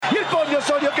Pony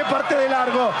Osorio que parte de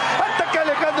largo. Ataca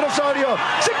Alejandro Osorio.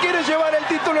 Se quiere llevar el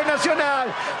título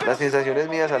nacional. Las sensaciones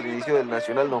mías al inicio del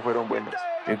nacional no fueron buenas.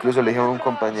 Yo incluso le dije a un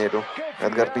compañero,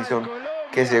 Edgar Pizón,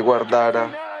 que se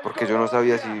guardara porque yo no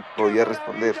sabía si podía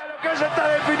responder. Que es esta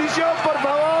definición, por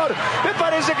favor. Me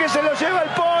parece que se lo lleva el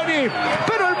Pony,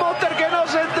 pero el Monter que no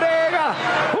se entrega.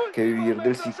 Que vivir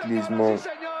del ciclismo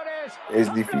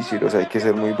es difícil, o sea, hay que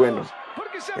ser muy bueno.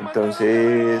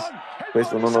 Entonces, pues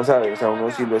uno no sabe, o sea,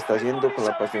 uno si lo está haciendo con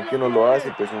la pasión que uno lo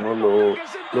hace, pues uno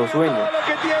lo sueña. Lo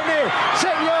que tiene,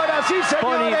 señoras y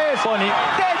señores, Pony.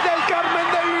 desde el Carmen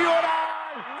de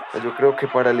Viboral. Yo creo que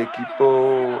para el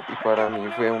equipo y para mí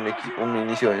fue un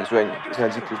inicio de ensueño. O sea,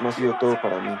 el ciclismo ha sido todo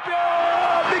para mí.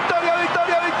 Victoria,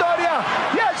 victoria, victoria.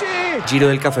 Y allí. Giro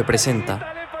del Café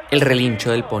presenta el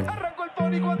relincho del Pony. Arrancó el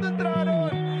Pony cuando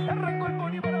entraron. Arrancó el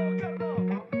Pony para buscarlo.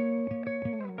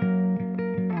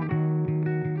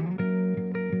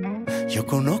 Yo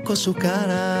conozco su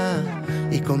cara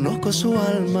y conozco su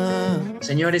alma.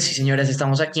 Señores y señoras,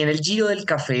 estamos aquí en el Giro del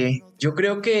Café. Yo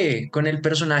creo que con el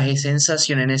personaje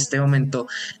sensación en este momento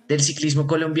del ciclismo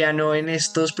colombiano en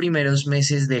estos primeros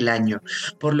meses del año,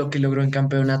 por lo que logró en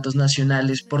campeonatos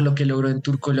nacionales, por lo que logró en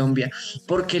Tour Colombia,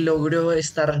 porque logró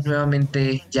estar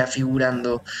nuevamente ya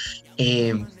figurando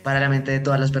para la mente de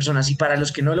todas las personas, y para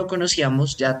los que no lo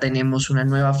conocíamos ya tenemos una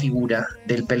nueva figura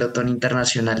del pelotón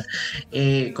internacional,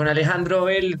 con Alejandro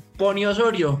el Pony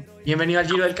Osorio. Bienvenido al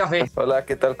Giro del Café. Hola,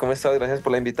 ¿qué tal? ¿Cómo estás? Gracias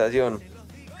por la invitación.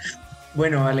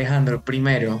 Bueno, Alejandro,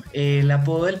 primero, el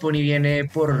apodo del Pony viene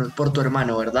por tu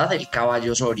hermano, ¿verdad? El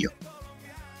Caballo Osorio.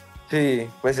 Sí,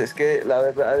 pues es que la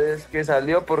verdad es que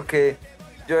salió porque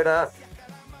yo era,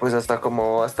 pues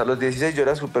hasta los 16 yo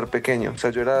era súper pequeño. O sea,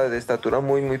 yo era de estatura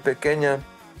muy, muy pequeña.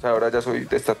 O sea, ahora ya soy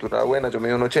de estatura buena, yo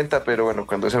mido 1,80, pero bueno,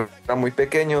 cuando era muy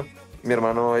pequeño, mi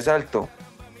hermano es alto.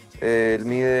 Él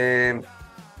mide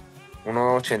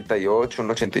 1,88,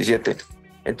 1,87.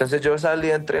 Entonces yo salí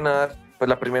a entrenar, pues de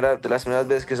las primeras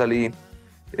veces que salí,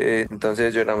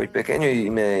 entonces yo era muy pequeño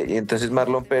y entonces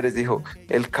Marlon Pérez dijo,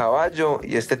 el caballo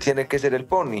y este tiene que ser el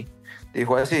Pony.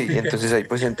 Dijo así, y entonces ahí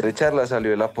pues entre charlas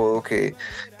salió el apodo que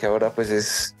ahora pues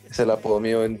es el apodo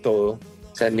mío en todo.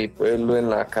 O sea, en mi pueblo, en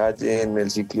la calle, en el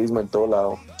ciclismo, en todo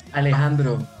lado.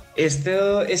 Alejandro,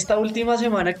 esta última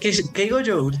semana, ¿qué digo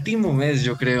yo? Último mes,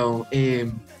 yo creo,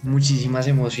 muchísimas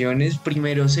emociones.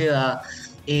 Primero se da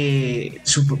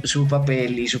su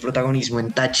papel y su protagonismo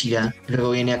en Táchira,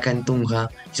 luego viene acá en Tunja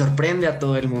y sorprende a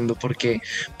todo el mundo porque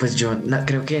pues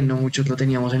creo que no muchos lo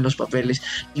teníamos en los papeles,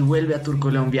 y vuelve a Tour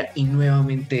Colombia y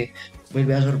nuevamente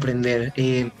vuelve a sorprender.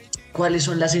 ¿Cuáles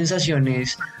son las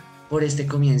sensaciones por este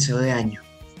comienzo de año?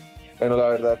 Bueno, la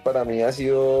verdad para mí ha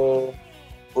sido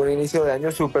un inicio de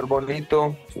año súper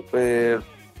bonito, súper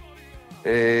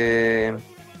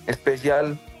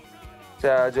especial. O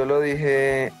sea, yo lo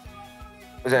dije,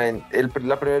 o sea,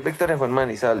 la primera victoria fue en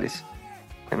Manizales.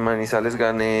 En Manizales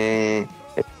gané.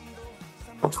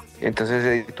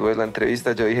 Entonces, tú ves la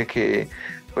entrevista, yo dije que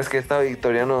esta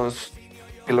victoria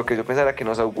que lo que yo pensara que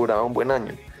nos auguraba un buen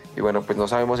año. Y bueno, pues no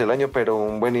sabemos el año, pero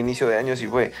un buen inicio de año sí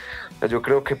fue. O sea, yo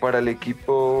creo que para el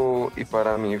equipo y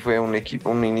para mí fue un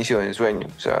inicio de ensueño.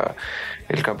 O sea,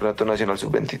 el campeonato nacional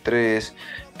sub-23,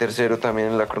 tercero también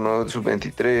en la crono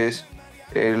sub-23,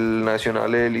 el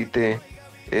nacional élite,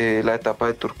 la etapa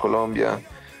de Tour Colombia.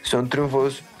 Son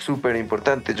triunfos súper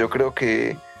importantes. Yo creo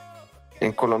que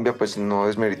en Colombia pues no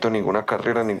desmerito ninguna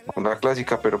carrera, ninguna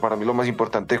clásica, pero para mí lo más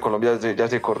importante de Colombia ya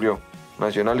se corrió,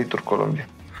 nacional y Tour Colombia.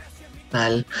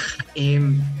 Tal.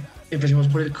 Empecemos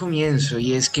por el comienzo,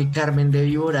 y es que Carmen de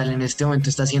Viboral en este momento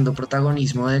está haciendo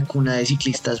protagonismo de cuna de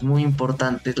ciclistas muy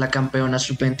importantes. La campeona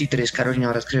sub-23, Carolina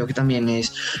Horas, creo que también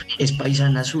es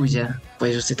paisana suya,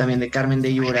 pues usted también de Carmen de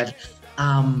Viboral.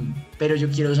 Pero yo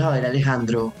quiero saber,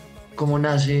 Alejandro, ¿cómo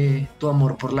nace tu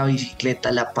amor por la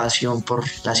bicicleta, la pasión por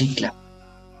la cicla?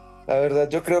 La verdad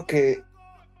yo creo que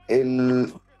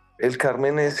el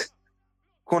Carmen es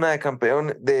cuna de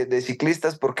campeón de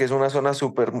ciclistas porque es una zona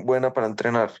súper buena para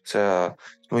entrenar, o sea,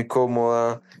 es muy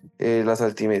cómoda, las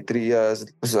altimetrías,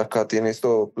 pues acá tienes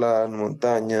todo plan,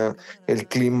 montaña, el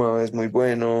clima es muy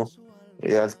bueno,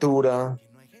 altura,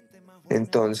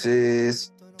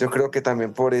 entonces yo creo que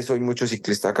también por eso hay mucho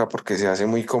ciclista acá, porque se hace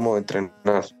muy cómodo entrenar,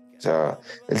 o sea,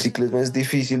 el ciclismo es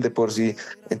difícil de por sí,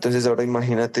 entonces ahora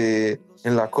imagínate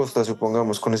en la costa,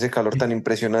 supongamos, con ese calor tan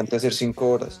impresionante, hacer 5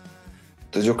 horas.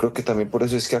 Entonces yo creo que también por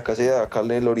eso es que acá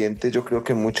en el oriente, yo creo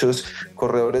que muchos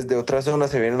corredores de otras zonas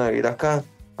se vienen a vivir acá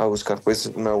a buscar pues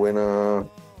una buena,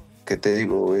 ¿qué te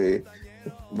digo?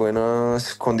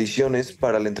 Buenas condiciones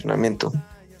para el entrenamiento.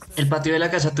 El patio de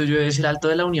la casa tuyo es el Alto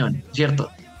de la Unión, ¿cierto?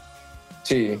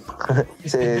 Sí,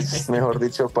 sí, es mejor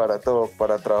dicho para todo,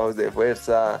 para trabajos de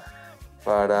fuerza,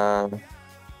 para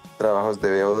trabajos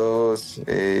de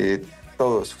VO2,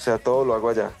 todos, o sea, todo lo hago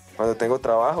allá. Cuando tengo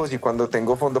trabajos y cuando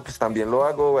tengo fondo, pues también lo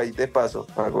hago ahí de paso.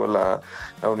 Hago la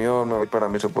Unión, me voy para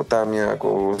Mesopotamia,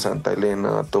 hago Santa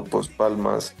Elena, Topos,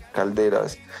 Palmas,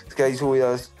 Calderas. Es que hay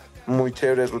subidas muy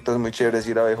chéveres, rutas muy chéveres,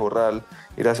 ir a Bejorral,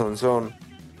 ir a Sonsón.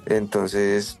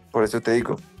 Entonces, por eso te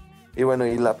digo. Y bueno,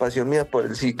 y la pasión mía por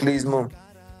el ciclismo,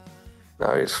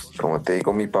 a ver, como te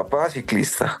digo, mi papá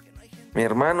ciclista, mi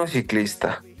hermano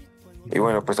ciclista. Y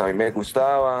bueno, pues a mí me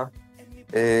gustaba.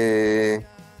 eh,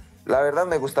 la verdad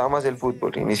me gustaba más el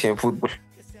fútbol, inicié en fútbol.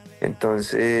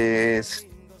 Entonces,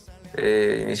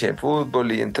 inicié en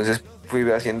fútbol y entonces fui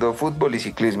haciendo fútbol y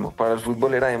ciclismo. Para el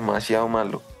fútbol era demasiado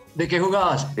malo. ¿De qué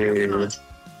jugabas?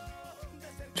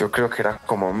 Yo creo que era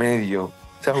como medio.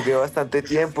 O sea, jugué bastante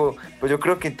tiempo. Pues yo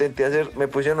creo que intenté hacer, me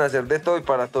pusieron a hacer de todo y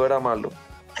para todo era malo.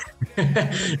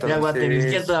 De aguatero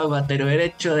izquierdo, Entonces de aguatero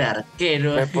derecho, de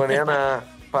arquero. me ponían a,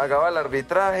 pagaba el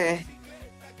arbitraje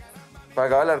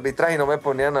y no me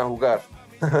ponían a jugar.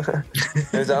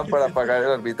 Me usaban para pagar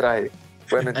el arbitraje.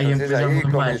 Bueno, Ahí entonces ahí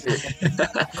empezamos mal.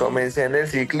 comencé en el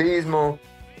ciclismo.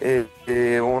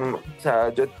 O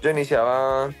sea, yo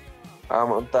iniciaba a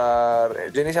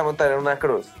montar, yo inicié a montar en una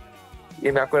cross.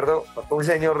 Y me acuerdo un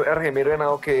señor Argemiro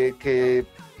Henao que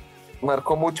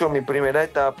marcó mucho mi primera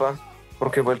etapa,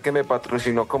 porque fue el que me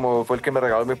patrocinó, como fue el que me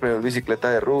regaló mi primera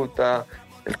bicicleta de ruta,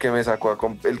 el que me sacó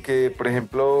el que, por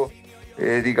ejemplo,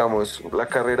 digamos, la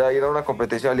carrera ir a una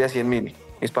competencia valía 100.000.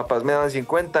 Mis papás me daban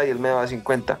 50 y él me daba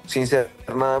 50, sin ser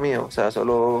nada mío, o sea,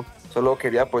 solo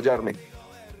quería apoyarme.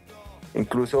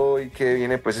 Incluso hoy que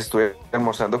viene, pues estuve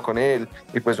almorzando con él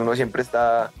y pues uno siempre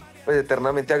está pues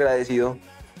eternamente agradecido.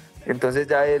 Entonces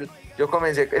ya yo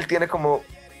comencé, él tiene como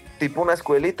tipo una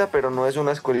escuelita, pero no es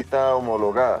una escuelita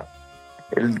homologada.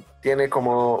 Él tiene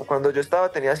como, cuando yo estaba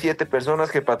tenía 7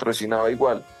 personas que patrocinaba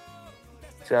igual.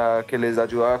 O sea, que les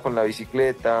ayudaba con la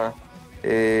bicicleta.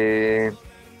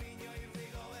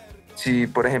 Si,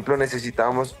 por ejemplo,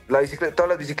 necesitábamos, la bicicleta, todas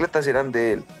las bicicletas eran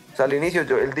de él. O sea, al inicio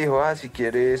él dijo, si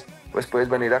quieres, pues puedes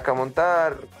venir acá a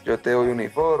montar, yo te doy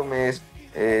uniformes,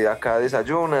 acá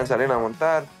desayunan, salen a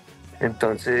montar.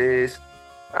 Entonces,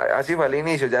 así fue al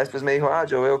inicio. Ya después me dijo,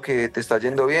 yo veo que te está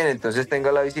yendo bien, entonces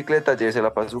tenga la bicicleta,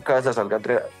 llévesela para su casa, salga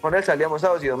entre... Con él salíamos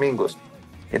sábados y domingos.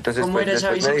 Entonces, ¿Cómo pues era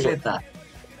esa después me dijo, bicicleta?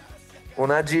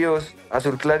 una Gios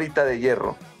azul clarita de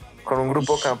hierro, con un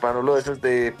grupo campanolo de esos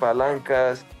de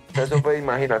palancas. O sea, eso fue,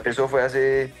 imagínate, eso fue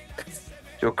hace,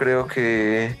 yo creo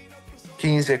que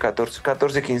 15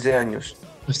 años.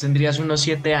 Pues tendrías unos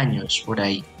 7 años por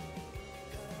ahí.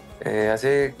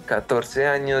 Hace 14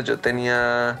 años yo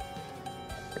tenía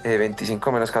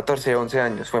 25 menos 14, 11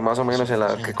 años. Fue más o menos en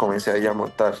la que comencé ahí a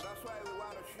montar.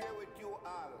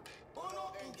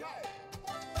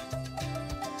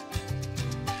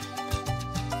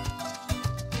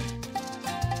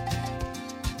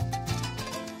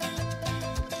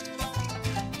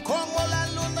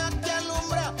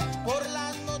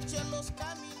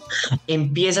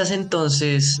 Empiezas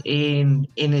entonces en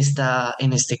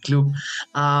este club.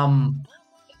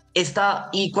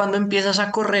 ¿Y cuándo empiezas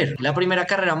a correr? La primera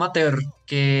carrera amateur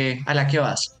a la que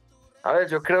vas. A ver,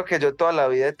 yo creo que yo toda la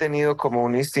vida he tenido como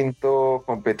un instinto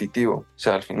competitivo. O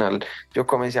sea, al final yo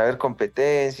comencé a ver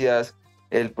competencias.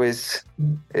 Él pues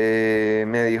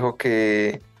me dijo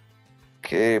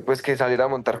pues que saliera a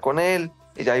montar con él.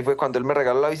 Y ya ahí fue cuando él me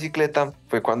regaló la bicicleta,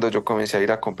 fue cuando yo comencé a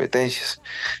ir a competencias.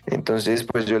 Entonces,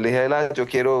 pues yo le dije a él, yo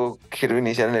quiero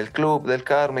iniciar en el Club del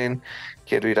Carmen,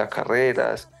 quiero ir a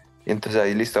carreras. Y entonces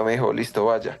ahí listo, me dijo, listo,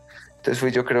 vaya. Entonces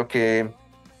fui, yo creo que,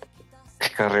 ¿qué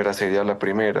carrera sería la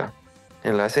primera?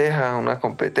 En La Ceja, una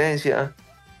competencia.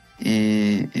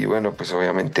 Y bueno, pues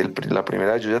obviamente la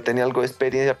primera yo ya tenía algo de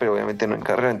experiencia, pero obviamente no en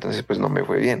carrera, entonces pues no me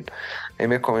fue bien. Ahí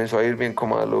me comenzó a ir bien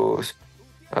como a los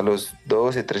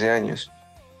 12, 13 años,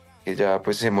 que ya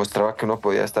pues se mostraba que uno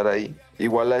podía estar ahí.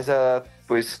 Igual a esa edad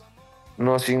pues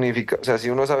no significa, o sea, si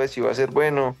uno sabe si va a ser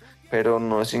bueno, pero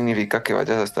no significa que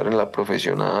vayas a estar en la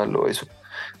profesional o eso.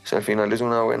 O sea, al final es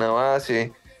una buena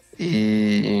base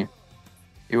y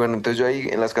bueno, entonces yo ahí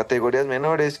en las categorías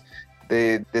menores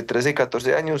de 13 y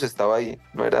 14 años estaba ahí.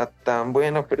 No era tan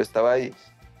bueno, pero estaba ahí.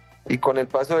 Y con el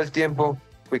paso del tiempo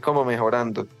fui como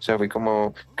mejorando, o sea, fui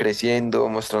como creciendo,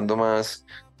 mostrando más,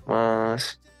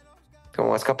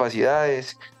 como más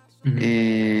capacidades. Ujú.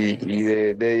 Y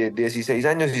de 16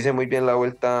 años hice muy bien la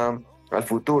vuelta al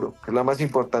futuro, que es la más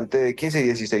importante de 15 y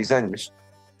 16 años.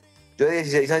 Yo de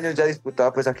 16 años ya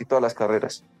disputaba pues aquí todas las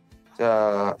carreras. O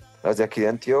sea, las de aquí de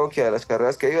Antioquia, de las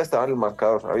carreras que iba, estaban en el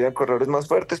marcador. Había corredores más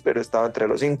fuertes, pero estaba entre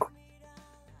los 5.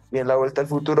 y en la Vuelta al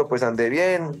Futuro pues andé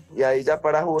bien, y ahí ya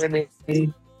para juvenil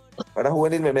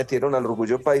me metieron al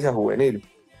Orgullo Paisa Juvenil,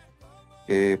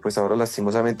 que pues ahora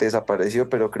lastimosamente desapareció,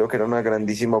 pero creo que era una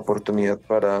grandísima oportunidad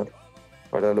para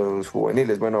los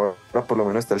juveniles. Bueno, ahora por lo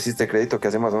menos está el Siste Crédito que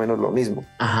hace más o menos lo mismo.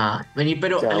 Ajá. Vení,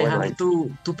 pero Ya, bueno, Alejandro, ahí.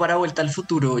 tú para Vuelta al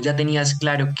Futuro ya tenías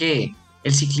claro que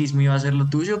el ciclismo iba a ser lo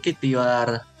tuyo, que te iba a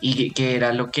dar y que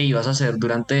era lo que ibas a hacer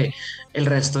durante el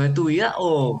resto de tu vida,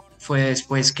 o fue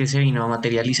después que se vino a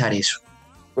materializar eso?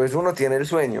 Pues uno tiene el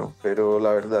sueño, pero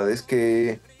la verdad es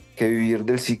que vivir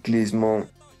del ciclismo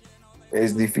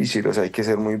es difícil, o sea, hay que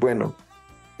ser muy bueno.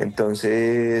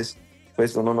 Entonces,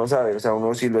 pues uno no sabe, o sea,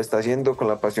 uno si lo está haciendo con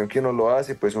la pasión que uno lo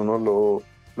hace, pues uno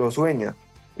lo sueña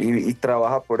y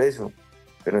trabaja por eso.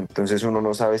 Pero entonces uno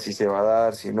no sabe si se va a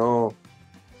dar, si no.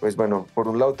 Pues bueno, por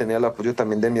un lado tenía el apoyo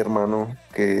también de mi hermano,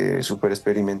 que es súper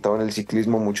experimentado en el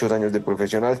ciclismo, muchos años de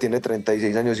profesional, tiene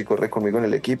 36 años y corre conmigo en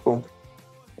el equipo.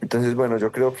 Entonces, bueno,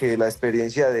 yo creo que la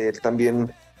experiencia de él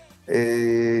también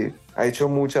ha hecho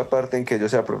mucha parte en que yo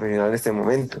sea profesional en este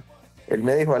momento. Él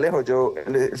me dijo, Alejo,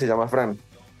 él se llama Fran,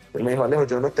 él me dijo, Alejo,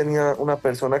 yo no tenía una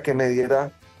persona que me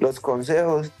diera los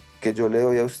consejos que yo le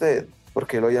doy a usted,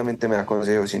 porque él obviamente me da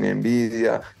consejos sin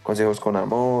envidia, consejos con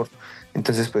amor,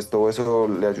 entonces pues todo eso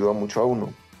le ayuda mucho a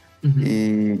uno. Ujú.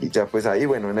 Y ya pues ahí,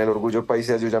 bueno, en el Orgullo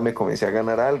Paisa yo ya me comencé a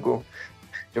ganar algo,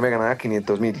 yo me ganaba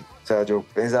 500.000, o sea, yo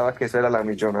pensaba que eso era la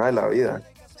millonada de la vida,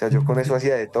 o sea, yo con eso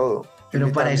hacía de todo, yo Pero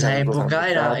invitaba para a mis esa amigos a época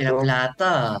era mecato.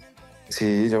 plata.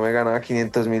 Sí, yo me ganaba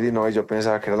 500.000 y no, y yo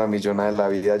pensaba que era la millonada de la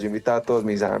vida. Yo invitaba a todos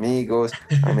mis amigos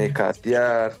a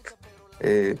mecatear,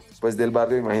 pues del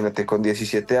barrio, imagínate, con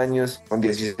 17 años, con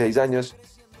 16 años,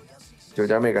 yo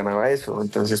ya me ganaba eso.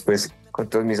 Entonces, pues, con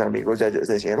todos mis amigos ya ellos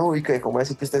decían, uy, que ¿cómo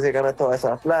así que usted se gana toda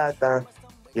esa plata?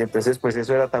 Y entonces, pues,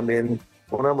 eso era también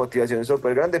una motivación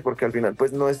súper grande, porque al final,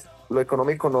 pues, no es, lo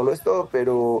económico no lo es todo,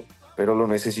 pero lo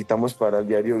necesitamos para el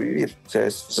diario vivir. O sea,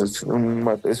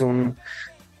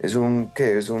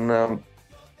 ¿qué? Es una,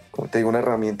 como te digo, una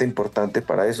herramienta importante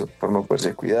para eso, para no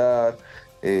poderse cuidar,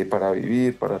 para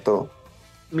vivir, para todo.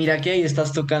 Mira que ahí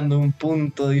estás tocando un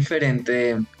punto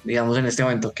diferente, digamos, en este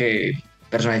momento que el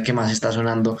personaje que más está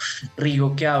sonando,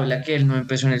 Rigo, que habla que él no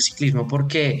empezó en el ciclismo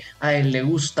porque a él le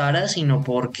gustara, sino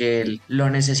porque él lo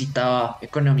necesitaba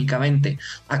económicamente.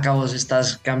 Acá vos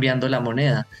estás cambiando la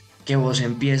moneda, que vos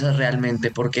empiezas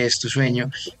realmente porque es tu sueño,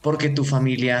 porque tu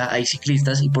familia hay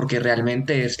ciclistas y porque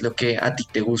realmente es lo que a ti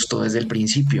te gustó desde el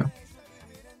principio.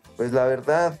 Pues la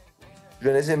verdad, yo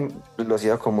en ese pues, lo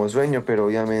hacía como sueño, pero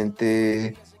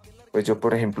obviamente, pues yo,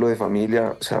 por ejemplo, de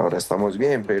familia, o sea, ahora estamos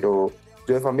bien, pero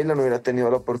yo de familia no hubiera tenido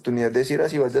la oportunidad de decir,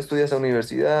 así vas a estudiar a esa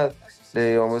universidad,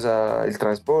 le vamos a el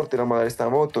transporte, le vamos a dar esta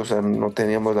moto, o sea, no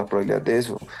teníamos la probabilidad de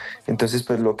eso. Entonces,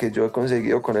 pues lo que yo he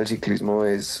conseguido con el ciclismo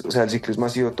es, o sea, el ciclismo ha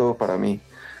sido todo para mí.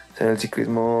 O sea, en el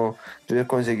ciclismo yo he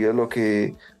conseguido lo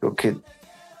que,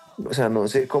 o sea, no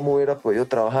sé cómo hubiera podido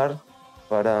trabajar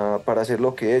para hacer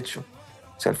lo que he hecho.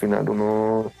 O sea, al final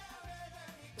uno, o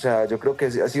sea, yo creo que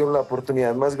ha sido la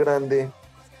oportunidad más grande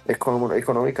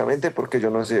económicamente porque yo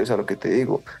no sé, o sea, lo que te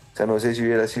digo, o sea, no sé si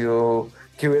hubiera sido,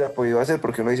 qué hubiera podido hacer,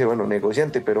 porque uno dice, bueno,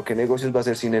 negociante, pero ¿qué negocios va a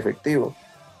hacer sin efectivo?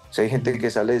 O sea, hay gente que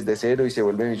sale desde cero y se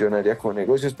vuelve millonaria con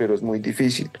negocios, pero es muy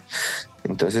difícil.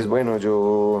 Entonces, bueno,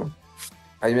 yo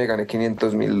ahí me gané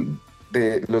 500.000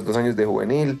 de los 2 años de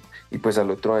juvenil y pues al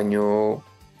otro año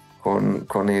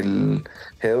con el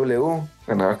GW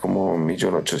ganaba como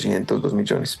 1.800.000, 2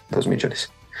 millones, 2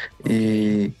 millones.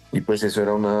 Y pues eso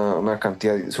era una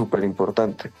cantidad súper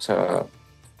importante. O sea,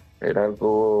 era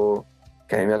algo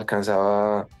que a mí me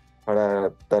alcanzaba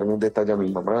para darme un detalle a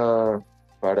mi mamá,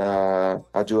 para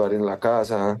ayudar en la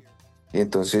casa. Y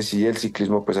entonces sí, el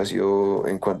ciclismo pues ha sido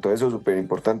en cuanto a eso súper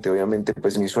importante. Obviamente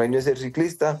pues mi sueño es ser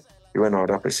ciclista y bueno,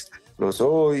 ahora pues lo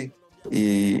soy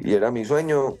y era mi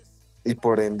sueño y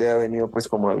por ende ha venido pues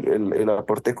como el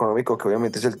aporte económico que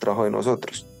obviamente es el trabajo de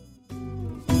nosotros.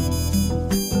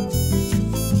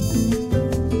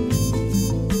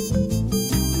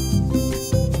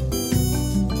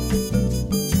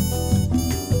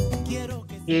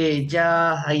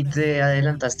 Ya ahí te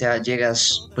adelantaste,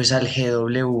 llegas pues al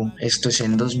GW, esto es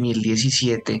en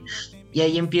 2017, y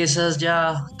ahí empiezas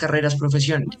ya carreras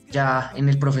ya en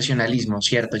el profesionalismo,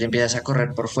 ¿cierto? Ya empiezas a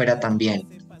correr por fuera también.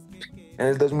 En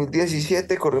el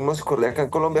 2017 corrí acá en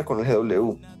Colombia con el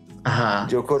GW. Ajá,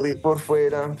 Yo corrí por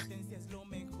fuera.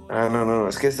 Ah, no, no, no,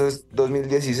 es que esto es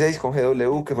 2016 con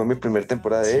GW, que fue mi primera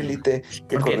temporada de sí. élite,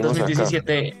 que Porque en corrimos acá.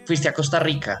 2017 fuiste a Costa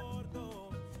Rica.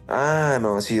 Ah,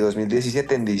 no, sí,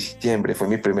 2017 en diciembre fue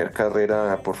mi primera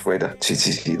carrera por fuera. Sí,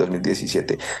 sí, sí,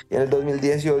 2017. Y en el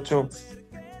 2018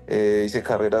 hice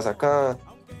carreras acá.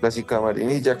 Clásica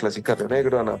Marinilla, Clásica Río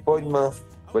Negro, Anapoima,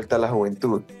 Vuelta a la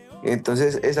Juventud.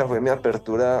 Entonces esa fue mi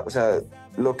apertura, o sea,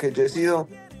 lo que yo he sido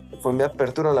fue mi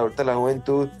apertura en la Vuelta a la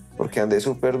Juventud, porque andé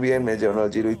súper bien, me llevaron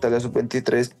al Giro de Italia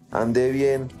Sub-23, andé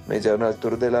bien, me llevaron al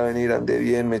Tour del Avenir, andé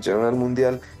bien, me llevaron al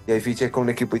Mundial y ahí fiché con un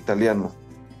equipo italiano.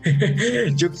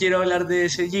 Yo quiero hablar de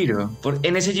ese Giro.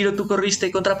 En ese Giro tú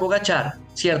corriste contra Pogačar,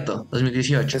 ¿cierto?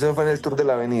 2018. Eso fue en el Tour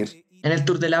del Avenir. En el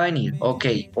Tour del Avenir, ok.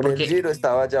 En el Giro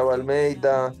estaba Yao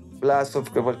Almeida,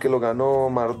 Blasov, que fue el que lo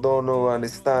ganó, Mardono, Van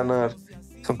Stannard,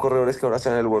 son corredores que ahora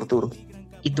están en el World Tour.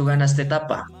 Y tú ganaste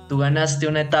etapa. Tú ganaste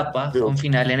una etapa con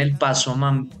final en el paso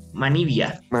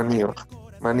Manivia.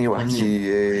 Maniva, sí,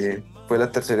 fue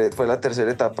la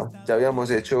tercera etapa. Ya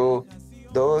habíamos hecho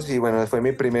 2 y bueno, fue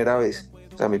mi primera vez.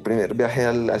 O sea, mi primer viaje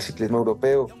al ciclismo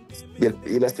europeo.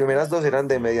 Y las primeras 2 eran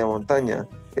de media montaña.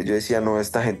 Y yo decía, no,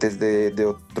 esta gente es de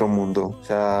otro mundo. O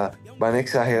sea, van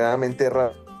exageradamente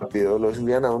rápido. Lo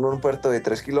subían a uno en un puerto de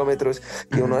 3 kilómetros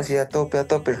y uno hacía tope a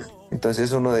tope.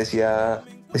 Entonces uno decía,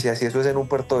 si eso es en un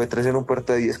puerto de 3, en un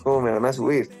puerto de 10, ¿cómo me van a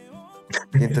subir?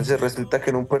 Y entonces resulta que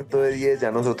en un puerto de 10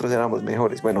 ya nosotros éramos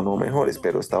mejores. Bueno, no mejores,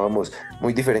 pero estábamos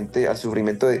muy diferente al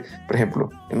sufrimiento de, por ejemplo,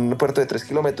 en un puerto de 3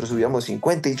 kilómetros subíamos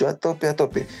 50 y yo a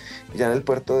tope. Y ya en el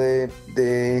puerto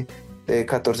de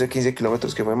 14, 15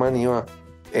 kilómetros que fue Maniva,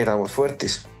 éramos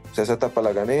fuertes. O sea, esa etapa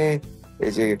la gané,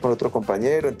 llegué con otro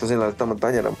compañero, entonces en la alta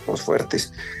montaña éramos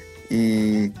fuertes.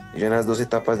 Y yo en las 2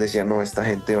 etapas decía, no, esta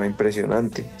gente va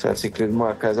impresionante. O sea, el ciclismo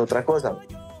acá es otra cosa.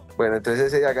 Bueno, entonces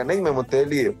ese día gané y me monté el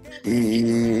Giro.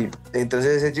 Y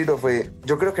entonces ese Giro fue,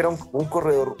 yo creo que era un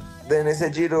corredor en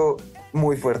ese Giro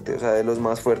muy fuerte, o sea, de los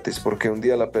más fuertes, porque un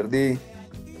día la perdí,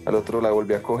 al otro la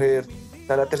volví a coger. O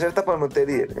sea, en la tercera etapa me monté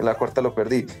líder, en la cuarta lo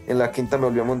perdí, en la quinta me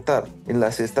volví a montar, en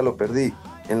la sexta lo perdí,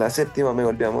 en la séptima me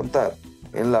volví a montar,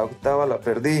 en la octava la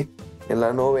perdí, en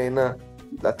la novena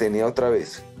la tenía otra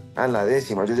vez. En la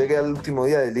décima, yo llegué al último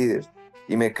día de líder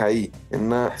y me caí en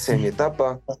una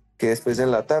semietapa que después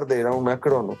en la tarde era una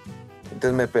crono.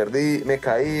 Entonces me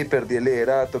caí, perdí el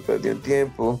liderato, perdí el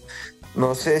tiempo.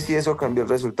 No sé si eso cambió el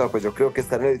resultado, pues yo creo que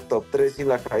estar en el top 3 sin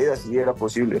la caída sí era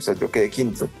posible, o sea, yo quedé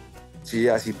quinto. Sí,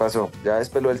 así pasó. Ya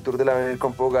después lo del Tour de la Avenida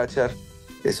con Pogačar,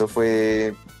 eso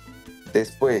fue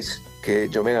después que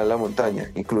yo me gané la montaña.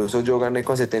 Incluso yo gané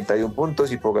con 71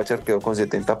 puntos y Pogačar quedó con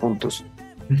 70 puntos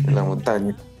en la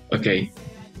montaña. Ok.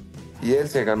 Y él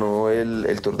se ganó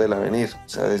el Tour del Avenir. O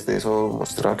sea, desde eso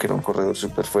mostraba que era un corredor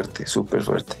súper fuerte, súper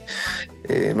fuerte.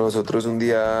 Nosotros un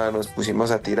día nos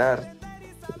pusimos a tirar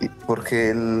porque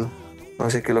él, no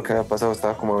sé qué es lo que había pasado,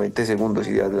 estaba como a 20 segundos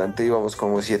y de adelante íbamos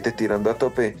como 7 tirando a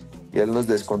tope y él nos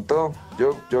descontó.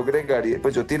 Yo agregaría,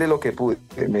 pues yo tiré lo que pude,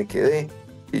 me quedé.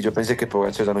 Y yo pensé que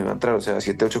Pogačar ya no iba a entrar, o sea,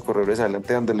 7, 8 corredores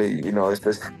adelante dándole y no,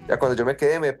 después, ya cuando yo me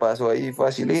quedé me pasó ahí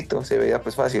facilito, se veía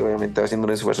pues fácil, obviamente haciendo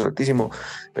un esfuerzo altísimo,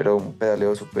 pero un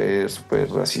pedaleo súper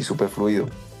así, súper fluido.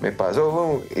 Me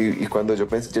pasó y cuando yo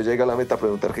llegué a la meta a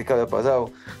preguntar qué había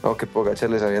pasado, no, que Pogačar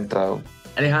les había entrado.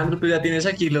 Alejandro, tú ya tienes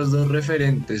aquí los 2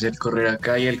 referentes, el correr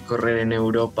acá y el correr en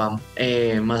Europa.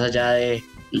 Más allá del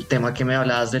tema que me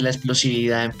hablabas de la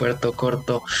explosividad en Puerto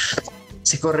Corto,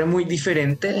 ¿se corre muy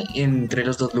diferente entre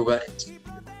los 2 lugares?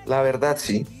 La verdad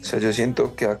sí, o sea, yo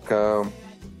siento que acá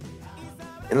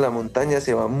en la montaña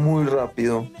se va muy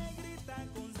rápido,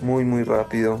 muy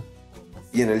rápido,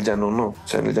 y en el llano no, o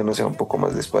sea, en el llano se va un poco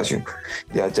más despacio,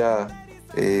 y allá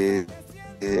en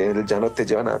el llano te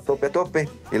llevan a tope,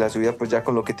 y la subida pues ya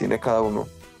con lo que tiene cada uno,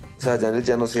 o sea, allá en el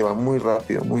llano se va muy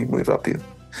rápido, muy rápido.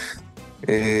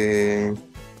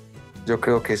 Yo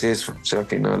creo que es eso, o sea, al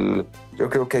final, yo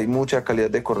creo que hay mucha calidad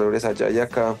de corredores allá y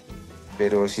acá,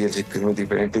 pero sí el ciclismo es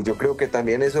diferente. Yo creo que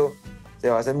también eso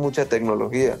se basa en mucha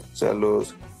tecnología, o sea,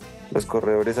 los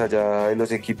corredores allá y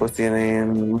los equipos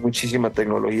tienen muchísima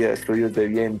tecnología, estudios de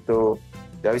viento.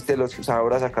 Ya viste,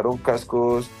 ahora sacaron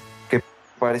cascos que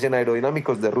parecen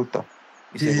aerodinámicos de ruta,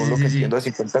 y según lo que entiendo, a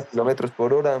 50 kilómetros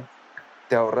por hora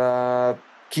te ahorra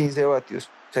 15 vatios.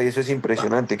 O sea, y eso es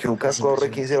impresionante, que un casco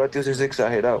ahorre 15 vatios es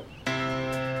exagerado.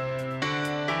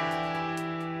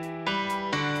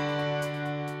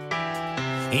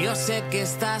 Yo sé que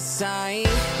estás ahí,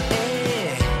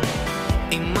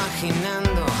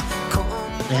 imaginando cómo...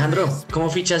 Alejandro, ¿cómo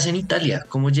fichas en Italia?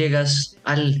 ¿Cómo llegas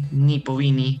al Nippo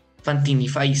Vini Fantini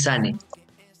Faisane?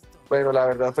 Bueno, la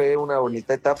verdad fue una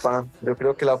bonita etapa. Yo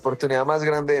creo que la oportunidad más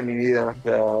grande de mi vida.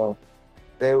 O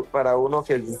sea, para uno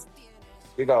que,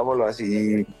 digámoslo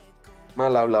así,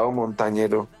 mal hablado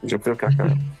montañero, yo creo que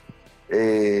acá...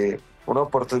 una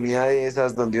oportunidad de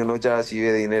esas donde uno ya sí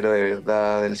ve dinero de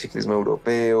verdad del ciclismo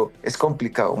europeo. Es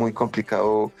complicado, muy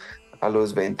complicado a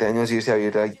los 20 años irse a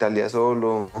vivir a Italia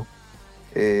solo.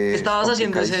 ¿Qué estabas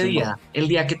haciendo ese complicadísimo. día? El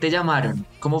día que te llamaron.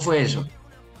 ¿Cómo fue eso?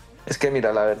 Es que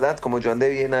mira, la verdad, como yo andé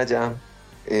bien allá, a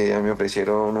mí me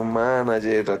ofrecieron un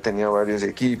manager, tenía varios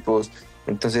equipos,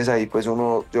 entonces ahí pues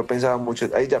yo pensaba mucho,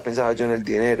 ahí ya pensaba yo en el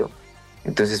dinero,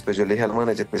 entonces pues yo le dije al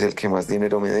manager, pues el que más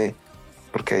dinero me dé,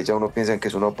 porque ahí ya uno piensa que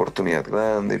es una oportunidad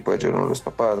grande, y pues ayudar a los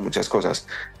papás, muchas cosas.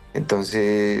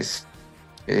 Entonces,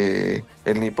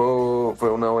 el Nipo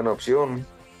fue una buena opción.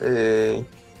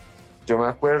 Yo me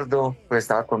acuerdo, pues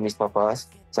estaba con mis papás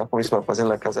en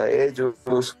la casa de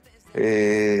ellos,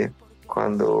 eh,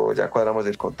 cuando ya cuadramos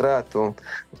el contrato,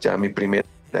 ya mi primera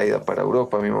ida para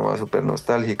Europa, mi mamá súper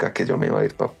nostálgica, que yo me iba a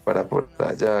ir para por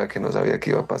allá, que no sabía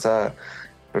qué iba a pasar,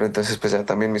 pero entonces pues ya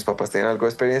también mis papás tenían algo de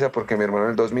experiencia porque mi hermano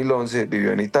en el 2011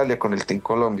 vivió en Italia con el Team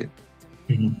Colombia,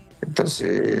 Ujú.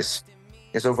 entonces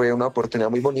eso fue una oportunidad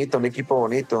muy bonita, un equipo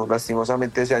bonito,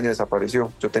 lastimosamente ese año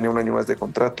desapareció, yo tenía un año más de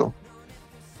contrato.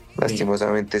 Sí.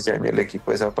 Lastimosamente ese año el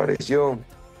equipo desapareció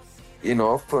y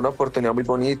no, fue una oportunidad muy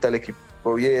bonita, el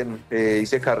equipo bien,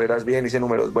 hice carreras bien, hice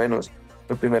números buenos.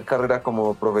 Mi primera carrera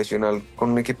como profesional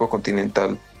con un equipo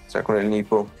continental, o sea, con el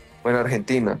Nipo, fue en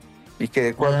Argentina y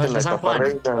quedé cuarto en Ganaste la a San etapa Juan.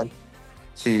 reina.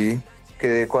 Sí,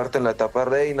 quedé cuarto en la etapa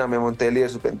reina, me monté el líder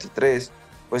sub-23.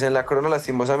 Pues en la crono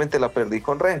lastimosamente la perdí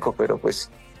con Renko, pero pues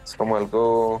es como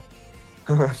algo.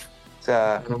 O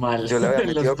sea, Normal. yo le había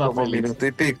Los metido como papeles. minuto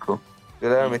y pico. Yo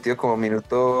le había Sí. metido como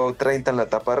minuto 30 en la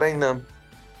etapa reina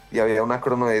y había una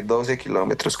crono de 12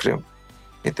 kilómetros, creo.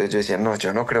 Entonces yo decía, no,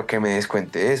 yo no creo que me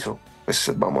descuente eso.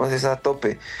 Pues vamos a esa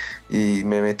tope. Y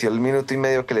me metió el minuto y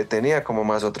medio que le tenía, como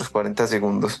más otros 40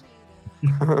 segundos.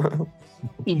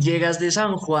 Y llegas de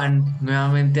San Juan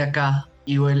nuevamente acá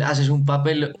y haces un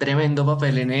papel, tremendo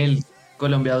papel en el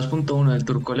Colombia 2.1 del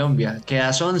Tour Colombia.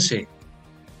 Quedas 11.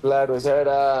 Claro, esa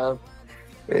era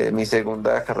mi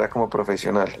segunda carrera como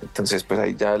profesional. Entonces, pues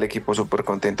ahí ya el equipo súper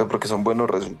contento porque son buenos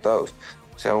resultados.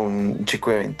 O sea, un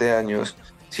chico de 20 años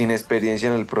sin experiencia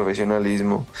en el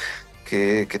profesionalismo,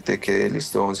 que te quede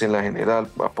listo 11 en la general,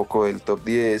 a poco del top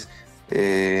 10,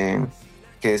 eh,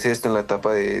 ¿qué es esto en la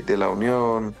etapa de la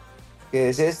Unión? ¿Qué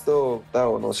es esto?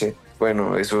 Octavo, no sé.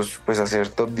 Bueno, pues hacer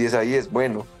top 10 ahí es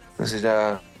bueno. Entonces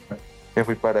ya me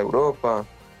fui para Europa,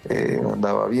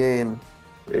 andaba bien.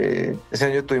 Ese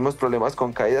año tuvimos problemas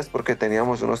con caídas porque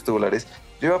teníamos unos tubulares.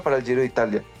 Yo iba para el Giro de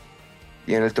Italia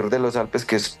y en el Tour de los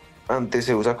Alpes, antes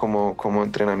se usa como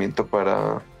entrenamiento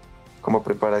como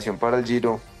preparación para el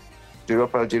Giro. Yo iba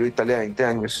para el Giro de Italia de 20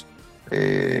 años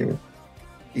eh,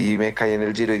 y me caí en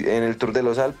el Giro, en el Tour de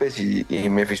los Alpes y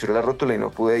me fisuré la rótula y no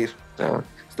pude ir. O sea,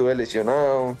 estuve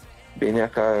lesionado, vine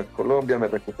acá a Colombia, me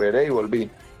recuperé y volví.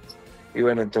 Y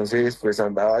bueno, entonces pues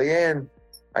andaba bien.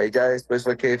 Ahí ya después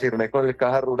fue que firmé con el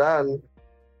Caja Rural,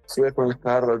 estuve con el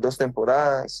Caja Rural 2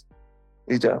 temporadas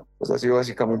y ya, pues así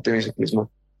básicamente mi ciclismo.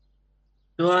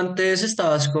 Tú antes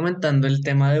estabas comentando el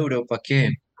tema de Europa,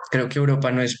 que creo que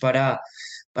Europa no es para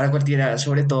cualquiera,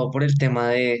 sobre todo por el tema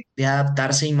de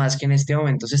adaptarse y más que en este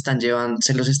momento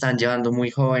se los están llevando muy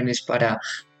jóvenes para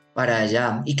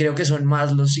allá. Y creo que son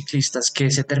más los ciclistas que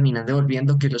se terminan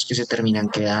devolviendo que los que se terminan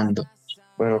quedando.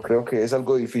 Bueno, creo que es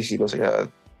algo difícil, o sea,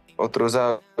 otros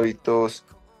hábitos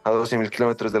a 12.000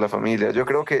 kilómetros de la familia. Yo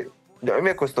creo que a mí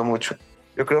me costó mucho.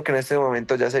 Yo creo que en este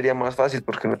momento ya sería más fácil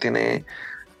porque no tiene,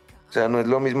 o sea, no es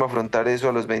lo mismo afrontar eso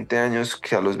a los 20 años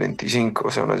que a los 25.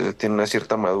 O sea, uno ya tiene una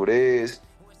cierta madurez.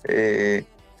 En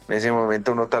ese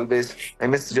momento uno tal vez,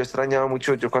 yo extrañaba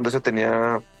mucho, yo cuando eso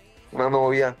tenía una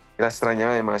novia, la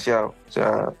extrañaba demasiado. O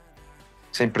sea,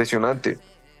 es impresionante.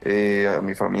 A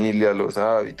mi familia, los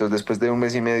hábitos, después de un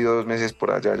mes y medio, 2 meses por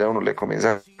allá, ya uno le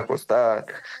comienza a costar.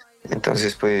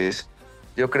 Entonces, pues,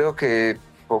 yo creo que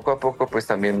poco a poco, pues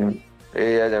también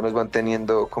allá nos van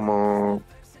teniendo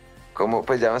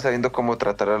pues ya van sabiendo cómo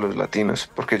tratar a los latinos,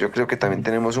 porque yo creo que también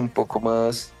tenemos un poco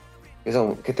más,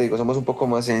 ¿qué te digo? Somos un poco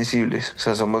más sensibles, o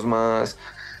sea, somos más,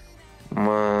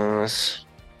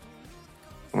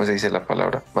 ¿cómo se dice la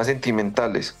palabra? Más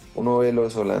sentimentales. Uno ve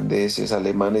los holandeses,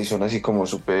 alemanes y son así como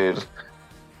así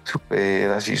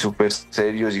súper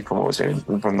serios y como pues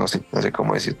no sé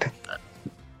cómo decirte.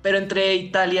 Pero entre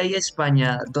Italia y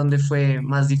España, ¿dónde fue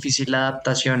más difícil la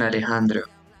adaptación, Alejandro?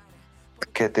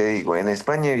 ¿Qué te digo? En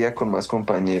España vivía con más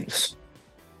compañeros,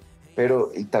 pero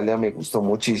Italia me gustó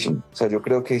muchísimo. O sea, yo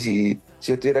creo que si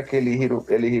yo tuviera que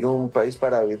elegir un país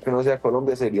para vivir que no sea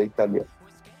Colombia, sería Italia.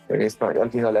 En España, al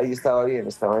final ahí estaba bien,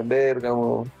 estaba en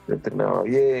Bérgamo, se entrenaba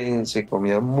bien, se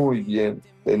comía muy bien,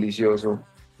 delicioso.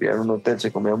 Vivía en un hotel,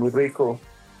 se comía muy rico.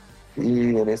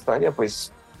 Y en España,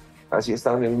 pues, así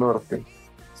estaba en el norte.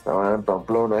 Estaba en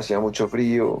Pamplona, hacía mucho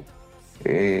frío,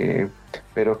 eh,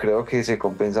 pero creo que se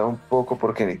compensaba un poco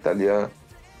porque en Italia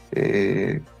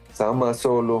estaba más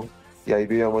solo y ahí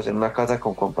vivíamos en una casa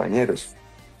con compañeros.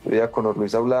 Vivía con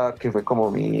Luis Bla, que fue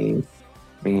como mi,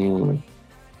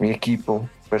 mi equipo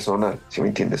personal, si me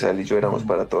entiendes. Él y yo éramos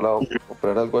para todo lado,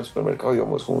 comprar algo al supermercado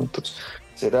íbamos juntos,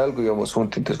 hacer algo íbamos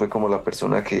juntos. Entonces fue como la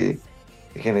persona que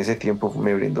en ese tiempo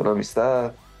me brindó una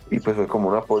amistad y pues fue como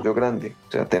un apoyo grande.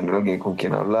 O sea, tener alguien con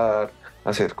quien hablar,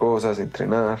 hacer cosas,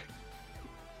 entrenar.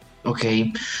 Ok.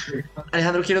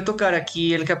 Alejandro, quiero tocar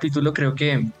aquí el capítulo, creo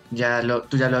que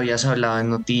tú ya lo habías hablado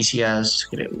en noticias,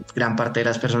 gran parte de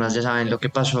las personas ya saben lo que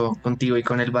pasó contigo y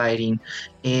con el Bahrein,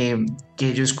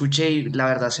 que yo escuché y la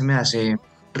verdad se me hace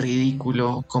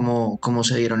ridículo cómo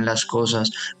se dieron las cosas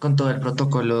con todo el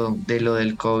protocolo de lo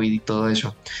del COVID y todo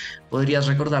eso. ¿Podrías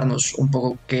recordarnos un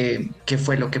poco qué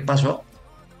fue lo que pasó?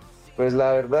 Pues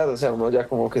la verdad, o sea, uno ya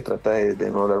como que trata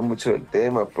de no hablar mucho del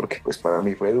tema, porque pues para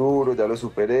mí fue duro, ya lo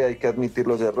superé, hay que admitir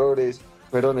los errores,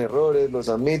 fueron errores, los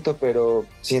admito, pero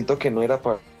siento que no era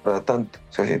para tanto,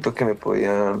 o sea, siento que me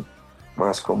podían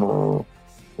más como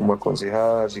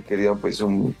aconsejar, si querían, pues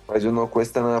a ellos no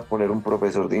cuesta nada poner un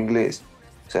profesor de inglés,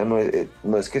 o sea, no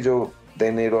es que yo de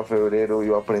enero a febrero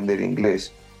iba a aprender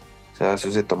inglés, o sea,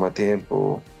 eso se toma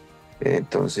tiempo,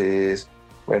 entonces,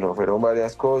 bueno, fueron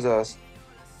varias cosas,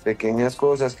 pequeñas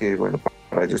cosas que, bueno,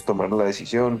 para ellos tomaron la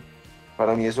decisión.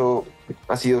 Para mí eso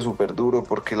ha sido súper duro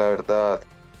porque la verdad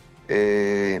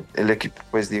el equipo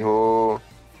pues dijo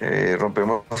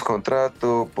rompemos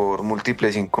contrato por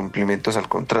múltiples incumplimientos al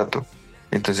contrato.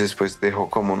 Entonces pues dejó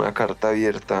como una carta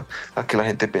abierta a que la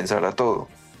gente pensara todo.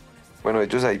 Bueno,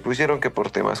 ellos ahí pusieron que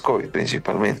por temas COVID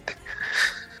principalmente.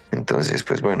 Entonces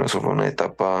pues bueno, eso fue una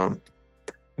etapa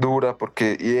dura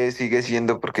porque sigue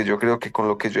siendo porque yo creo que con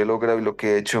lo que yo he logrado y lo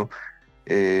que he hecho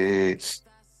eh,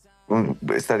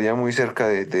 estaría muy cerca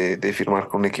de firmar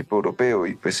con un equipo europeo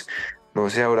y pues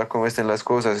no sé ahora cómo están las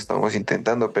cosas, estamos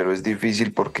intentando, pero es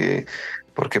difícil porque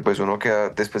pues uno queda,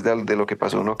 después de lo que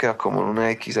pasó, uno queda como en una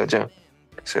X allá.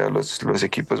 O sea, los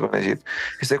equipos van a decir,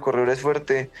 este corredor es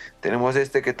fuerte, tenemos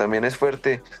este que también es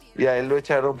fuerte, y a él lo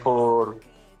echaron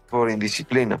por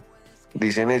indisciplina.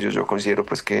 Dicen ellos, yo considero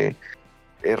pues que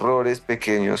errores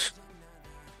pequeños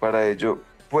para ello.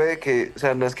 Puede que, o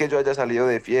sea, no es que yo haya salido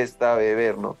de fiesta a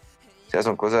beber, ¿no? O sea,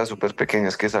 son cosas súper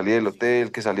pequeñas, que salí del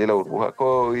hotel, que salí de la burbuja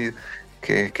COVID,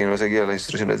 que no seguía las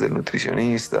instrucciones del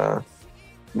nutricionista.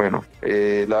 Bueno,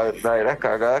 la verdadera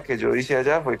cagada que yo hice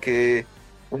allá fue que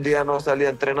un día no salí a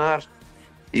entrenar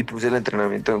y puse el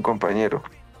entrenamiento de un compañero,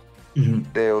 Ujú.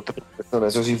 de otra persona.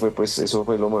 Eso sí fue, pues, eso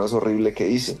fue lo más horrible que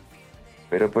hice.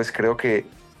 Pero pues creo que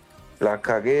la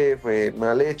cagué, fue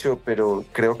mal hecho, pero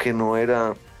creo que no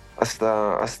era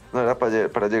no era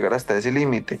para llegar hasta ese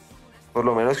límite. Por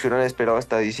lo menos que hubieran esperado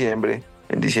hasta diciembre.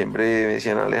 En diciembre me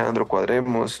decían, Alejandro,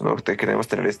 cuadremos, no te queremos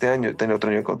tener este año, tener otro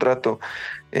año de contrato.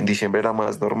 En diciembre era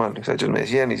más normal, o sea, ellos me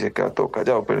decían y se quedaba todo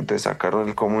callado, pero entonces sacaron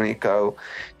el comunicado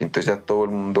y entonces ya todo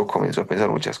el mundo comenzó a pensar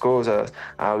muchas cosas,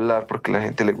 a hablar, porque a la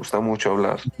gente le gusta mucho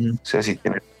hablar. Ujú. O sea, si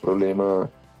tiene un problema,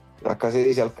 acá se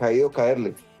dice al caído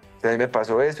caerle. A mí me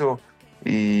pasó eso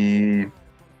y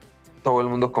todo el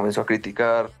mundo comenzó a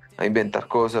criticar, a inventar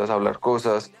cosas, a hablar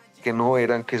cosas que no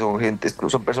eran, que son gentes,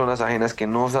 son personas ajenas que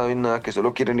no saben nada, que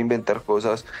solo quieren inventar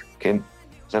cosas que,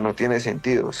 o sea, no tiene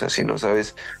sentido. O sea, si no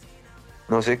sabes,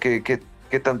 no sé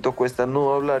qué tanto cuesta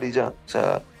no hablar y ya. O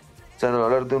sea, no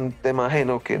hablar de un tema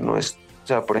ajeno que no es, o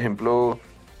sea, por ejemplo,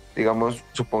 digamos,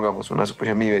 supongamos una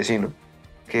suposición, mi vecino,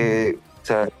 que, o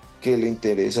sea, que le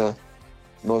interesa,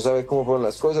 no sabe cómo fueron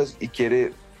las cosas y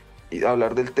quiere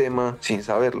hablar del tema sin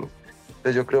saberlo.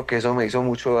 Entonces yo creo que eso me hizo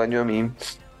mucho daño a mí,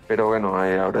 pero bueno,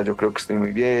 ahora yo creo que estoy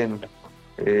muy bien,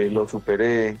 lo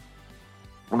superé,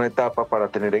 una etapa para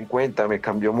tener en cuenta, me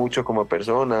cambió mucho como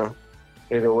persona,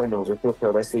 pero bueno, yo creo que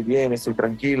ahora estoy bien, estoy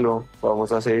tranquilo,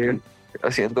 vamos a seguir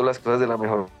haciendo las cosas de la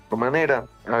mejor manera,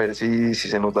 a ver si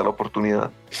se nos da la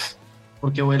oportunidad.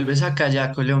 Porque vuelves acá ya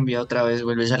a Colombia, otra vez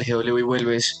vuelves al GW y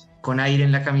vuelves con aire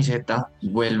en la camiseta,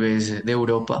 vuelves de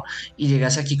Europa y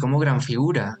llegas aquí como gran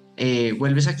figura.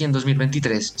 Vuelves aquí en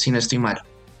 2023, si no estoy mal.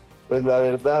 Pues la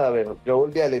verdad, a ver, yo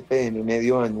volví al EPM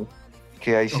medio año,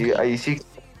 que Ok. ahí sí,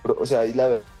 o sea, ahí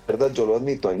la verdad yo lo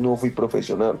admito, ahí no fui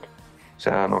profesional, o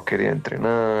sea, no quería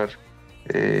entrenar,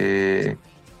 eh,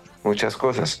 muchas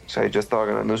cosas, o sea, yo estaba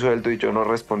ganando un sueldo y yo no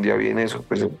respondía bien eso,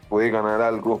 pues pude ganar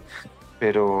algo,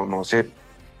 pero no sé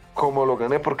cómo lo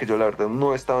gané porque yo la verdad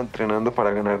no estaba entrenando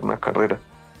para ganar una carrera,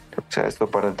 o sea, esto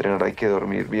para entrenar hay que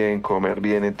dormir bien, comer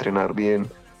bien, entrenar bien,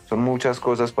 son muchas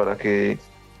cosas para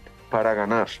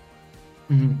ganar.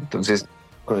 Ujú. Entonces,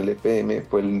 con el EPM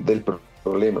fue el del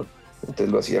problema. Entonces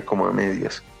lo hacía como a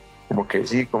medias, como que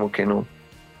sí, como que no.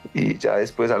 Y ya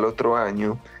después al otro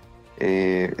año,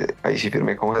 ahí sí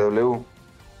firmé con GW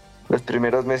Los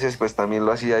primeros meses pues también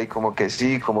lo hacía ahí como que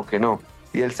sí, como que no.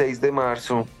 Y el 6 de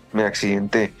marzo me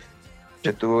accidenté.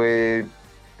 Yo tuve,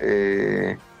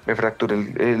 me fracturé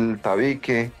el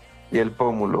tabique y el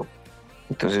pómulo.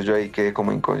 Entonces yo ahí quedé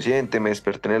como inconsciente, me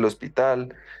desperté en el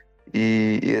hospital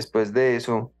y después de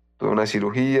eso tuve una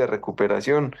cirugía,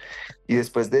 recuperación y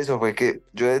después de eso fue que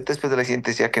yo después del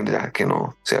accidente decía que, ya, que no,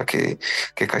 o sea que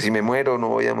casi me muero, no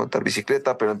voy a montar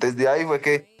bicicleta, pero antes de ahí fue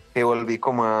que volví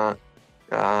como a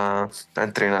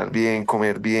entrenar bien,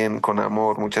 comer bien, con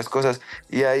amor, muchas cosas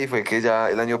y ahí fue que ya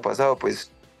el año pasado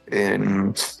pues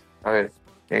en, a ver,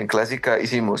 en Clásica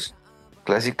hicimos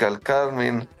Clásica al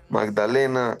Carmen,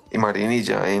 Magdalena y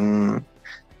Marinilla en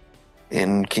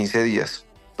 15 días.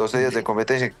 12 días de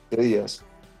competencia en 15 días.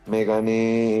 Me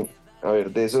gané, a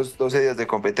ver, de esos 12 días de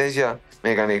competencia,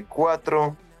 me gané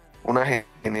 4, una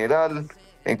general,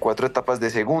 en 4 etapas de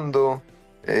segundo.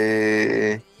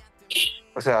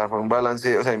 O sea, fue un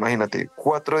balance, o sea, imagínate,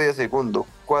 4 días segundo,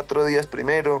 4 días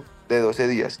primero de 12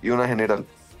 días y una general.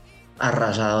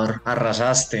 Arrasador,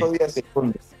 arrasaste. 5 días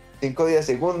segundo, 5 días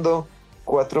segundo,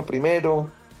 4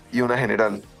 primero y una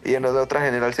general. Y en la otra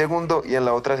general segundo y en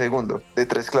la otra segundo, de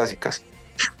 3 clásicas.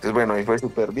 Entonces, bueno, ahí fue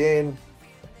súper bien.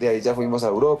 De ahí ya fuimos a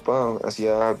Europa,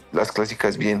 hacía las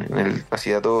clásicas bien,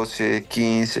 hacía 12,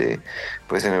 15,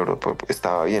 pues en Europa pues,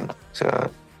 estaba bien. O sea,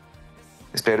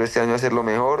 espero este año hacerlo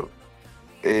mejor.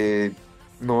 Eh,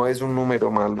 no es un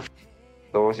número malo.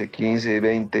 12, 15,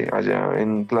 20 allá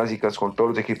en clásicas con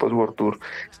todos los equipos World Tour,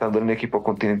 estando en un equipo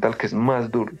continental que es más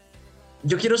duro.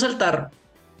 Yo quiero saltar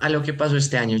a lo que pasó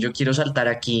este año, yo quiero saltar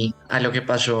aquí a lo que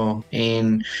pasó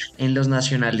en los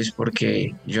nacionales,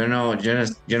 porque yo no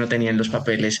tenía en los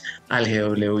papeles al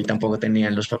GW y tampoco tenía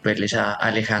en los papeles a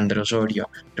Alejandro Osorio.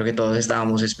 Creo que todos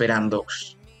estábamos esperando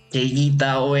que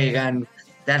Higuita o Egan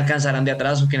te alcanzaran de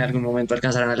atrás o que en algún momento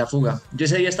alcanzaran a la fuga. Yo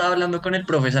ese día estaba hablando con el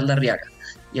profe Saldarriaga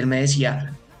y él me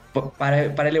decía,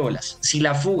 párele bolas, si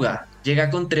la fuga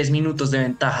llega con 3 minutos de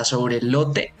ventaja sobre el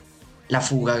lote, la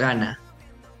fuga gana.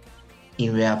 Y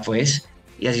vea pues,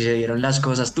 y así se dieron las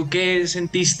cosas. ¿Tú qué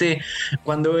sentiste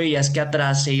cuando veías que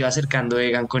atrás se iba acercando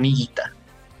Egan con Higuita?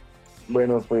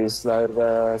 Bueno, pues la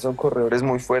verdad son corredores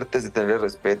muy fuertes de tener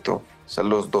respeto, o sea,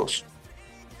 los dos.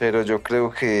 Pero yo creo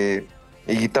que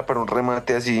Higuita para un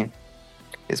remate así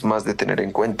es más de tener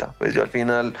en cuenta. Pues yo al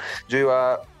final, yo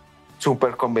iba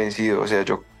súper convencido, o sea,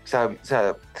 o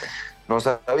sea, no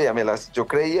sabía, yo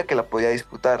creía que la podía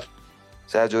disputar. O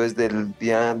sea, yo desde el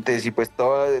día antes y pues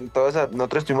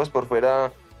nosotros estuvimos por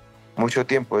fuera mucho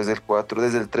tiempo, desde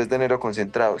el 3 de enero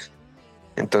concentrados.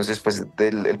 Entonces, pues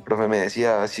el profe me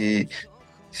decía, si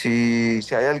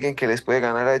hay alguien que les puede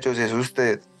ganar a ellos, es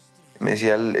usted, me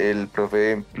decía el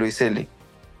profe Luis Eli.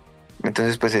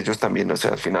 Entonces, pues ellos también, o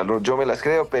sea, al final yo me las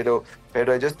creo, pero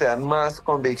ellos te dan más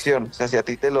convicción. O sea, si a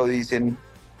ti te lo dicen,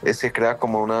 se crea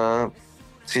como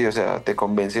sí, o sea, te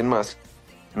convencen más.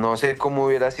 No sé cómo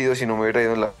hubiera sido si no me hubiera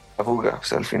ido en la fuga. O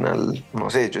sea, al final, no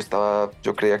sé,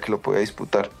 yo creía que lo podía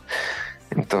disputar.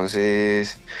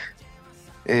 Entonces,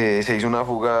 se hizo una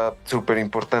fuga súper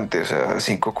importante. O sea,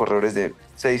 seis corredores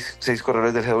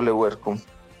del GW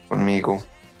conmigo.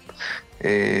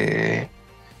 Eh,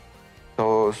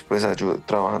 todos pues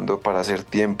trabajando para hacer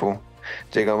tiempo.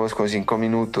 Llegamos con 5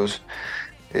 minutos.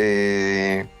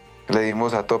 Le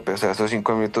dimos a tope. O sea, esos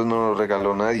 5 minutos no nos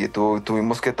regaló nadie.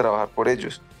 Tuvimos que trabajar por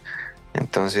ellos.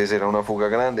 Entonces era una fuga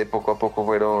grande, poco a poco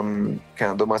fueron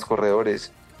quedando más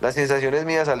corredores. Las sensaciones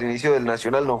mías al inicio del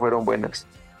Nacional no fueron buenas.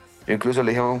 Yo incluso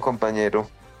le dije a un compañero,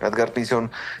 Edgar Pinzón,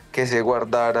 que se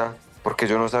guardara porque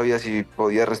yo no sabía si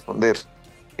podía responder.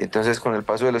 Entonces con el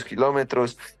paso de los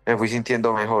kilómetros me fui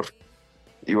sintiendo mejor.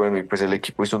 Y bueno, y pues el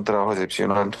equipo hizo un trabajo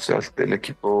excepcional. O sea, el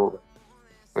equipo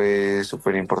fue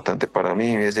súper importante para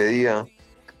mí ese día.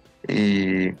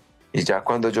 Y, y ya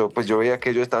cuando yo veía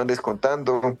que ellos estaban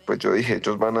descontando, pues yo dije,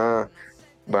 ellos van a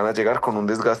llegar con un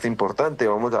desgaste importante,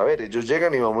 vamos a ver, ellos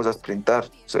llegan y vamos a sprintar.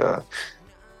 O sea,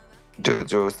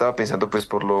 yo estaba pensando pues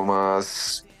por lo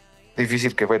más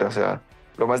difícil que fuera, o sea,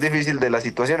 lo más difícil de la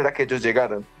situación era que ellos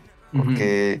llegaran, Ujú.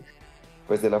 porque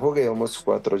pues de la fuga íbamos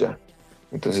 4 ya.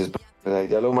 Entonces, pues, ahí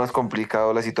ya lo más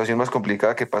complicado, la situación más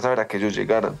complicada que pasaba era que ellos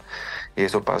llegaran. Y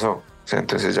eso pasó. O sea,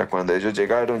 entonces ya cuando ellos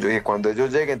llegaron, yo dije, cuando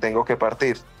ellos lleguen tengo que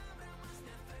partir.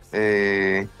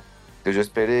 Entonces yo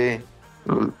esperé,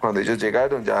 cuando ellos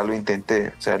llegaron ya lo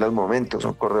intenté, o sea, era el momento,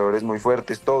 son corredores muy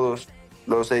fuertes todos,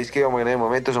 los 6 que íbamos en el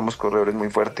momento somos corredores muy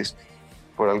fuertes,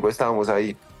 por algo estábamos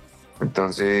ahí.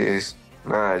 Entonces,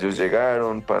 nada, ellos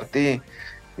llegaron, partí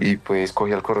y pues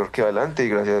cogí al corredor que iba adelante y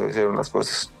gracias a Dios hicieron las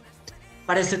cosas.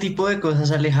 Para este tipo de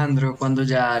cosas, Alejandro, cuando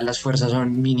ya las fuerzas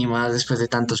son mínimas después de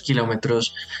tantos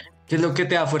kilómetros, ¿qué es lo que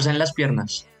te da fuerza en las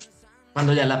piernas?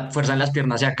 Cuando ya la fuerza en las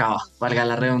piernas se acaba, valga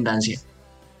la redundancia.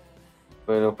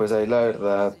 Bueno, pues ahí la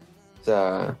verdad, o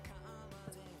sea,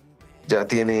 ya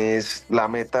tienes la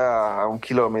meta a 1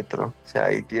 kilómetro, o sea,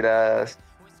 ahí tiras,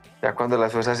 ya cuando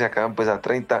las fuerzas se acaban, pues a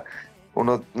 30,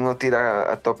 uno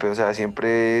tira a tope, o sea,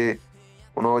 siempre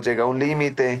uno llega a un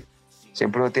límite,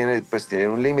 siempre uno tiene, pues tiene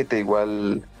un límite,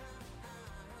 igual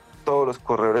todos los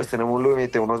corredores tenemos un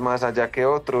límite, unos más allá que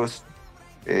otros.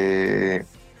 eh,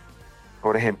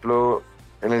 por ejemplo,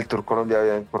 en el Tour Colombia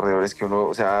había corredores que uno,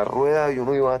 o sea, rueda y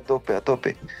uno iba a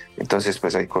tope. Entonces,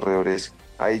 pues hay corredores,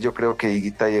 ahí yo creo que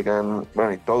Higuita llegan,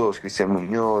 bueno, y todos, Cristian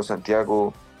Muñoz,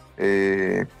 Santiago,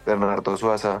 Bernardo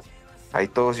Suaza, ahí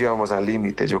todos íbamos al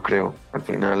límite, yo creo. Al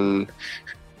final,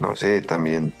 no sé,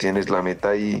 también tienes la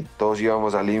meta y todos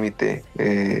íbamos al límite.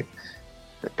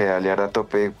 Pedalear a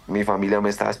tope, mi familia me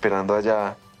estaba esperando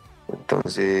allá,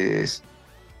 entonces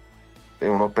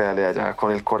uno pedalea allá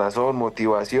con el corazón,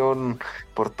 motivación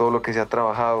por todo lo que se ha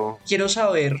trabajado. Quiero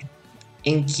saber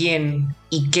en quién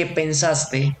y qué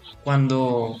pensaste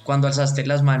cuando alzaste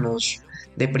las manos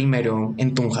de primero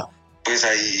en Tunja. Pues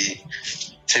ahí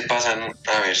se pasan,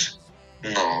 a ver,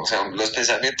 no, o sea, los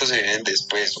pensamientos se vienen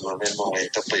después, uno en el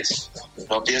momento pues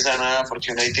no piensa nada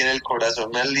porque uno ahí tiene el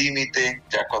corazón al límite,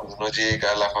 ya cuando uno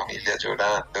llega, la familia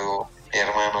llorando, mi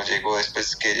hermano llegó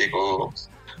después que llegó,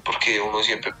 porque uno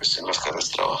siempre pues en las carreras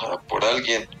trabaja por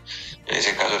alguien, en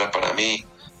ese caso era para mí,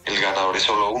 el ganador es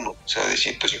solo uno, o sea, de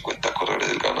 150 corredores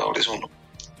el ganador es uno,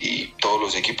 y todos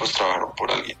los equipos trabajaron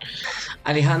por alguien.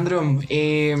 Alejandro,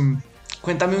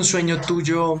 cuéntame un sueño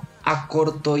tuyo a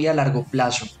corto y a largo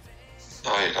plazo.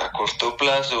 A ver, a corto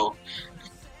plazo,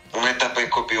 una etapa en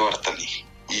Copio Bartali.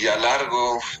 Y a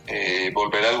largo,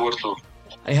 volver al World Tour.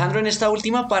 Alejandro, en esta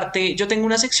última parte yo tengo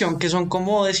una sección que son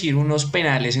como decir unos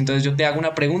penales, entonces yo te hago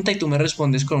una pregunta y tú me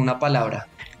respondes con una palabra.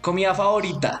 Comida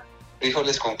favorita,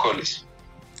 Frijoles con coles.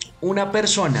 una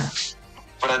persona,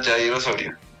 Alejandro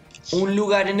Osorio. un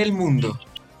lugar en el mundo,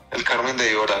 El Carmen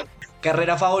de Iboral.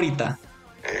 carrera favorita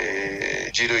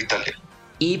Giro de Italia.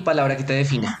 y palabra que te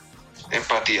defina.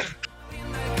 Empatía.